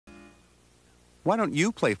Why don't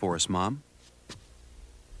you play for us, Mom?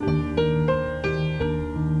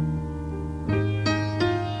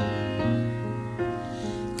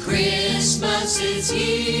 Christmas is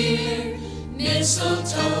here,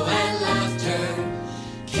 mistletoe and laughter,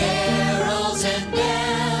 carols and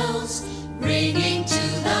bells ringing to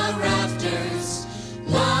the rafters,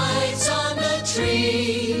 lights on the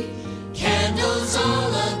tree, candles all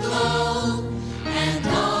aglow, and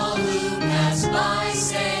all who pass by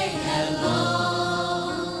say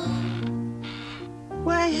hello.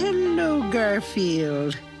 Why, hello,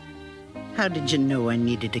 Garfield. How did you know I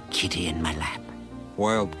needed a kitty in my lap?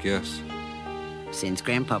 Wild guess. Since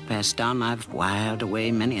Grandpa passed on, I've whiled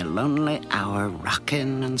away many a lonely hour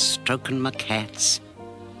rocking and stroking my cats.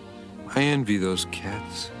 I envy those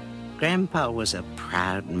cats. Grandpa was a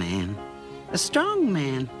proud man, a strong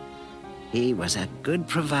man. He was a good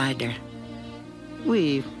provider.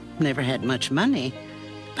 We never had much money,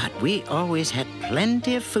 but we always had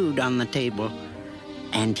plenty of food on the table.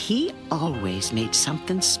 And he always made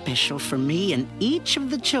something special for me and each of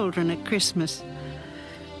the children at Christmas.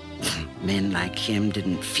 Men like him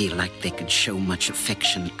didn't feel like they could show much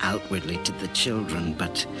affection outwardly to the children,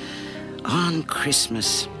 but on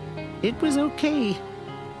Christmas, it was okay.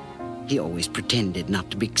 He always pretended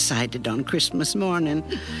not to be excited on Christmas morning,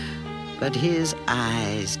 but his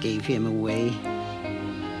eyes gave him away.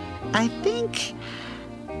 I think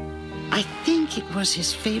it was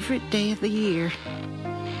his favorite day of the year.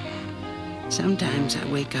 Sometimes I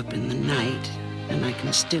wake up in the night and I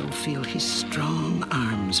can still feel his strong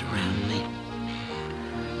arms around me.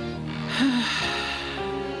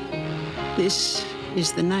 This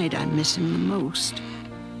is the night I miss him the most.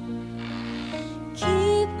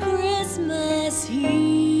 Keep Christmas here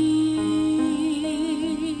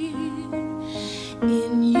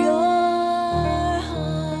in your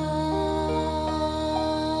heart.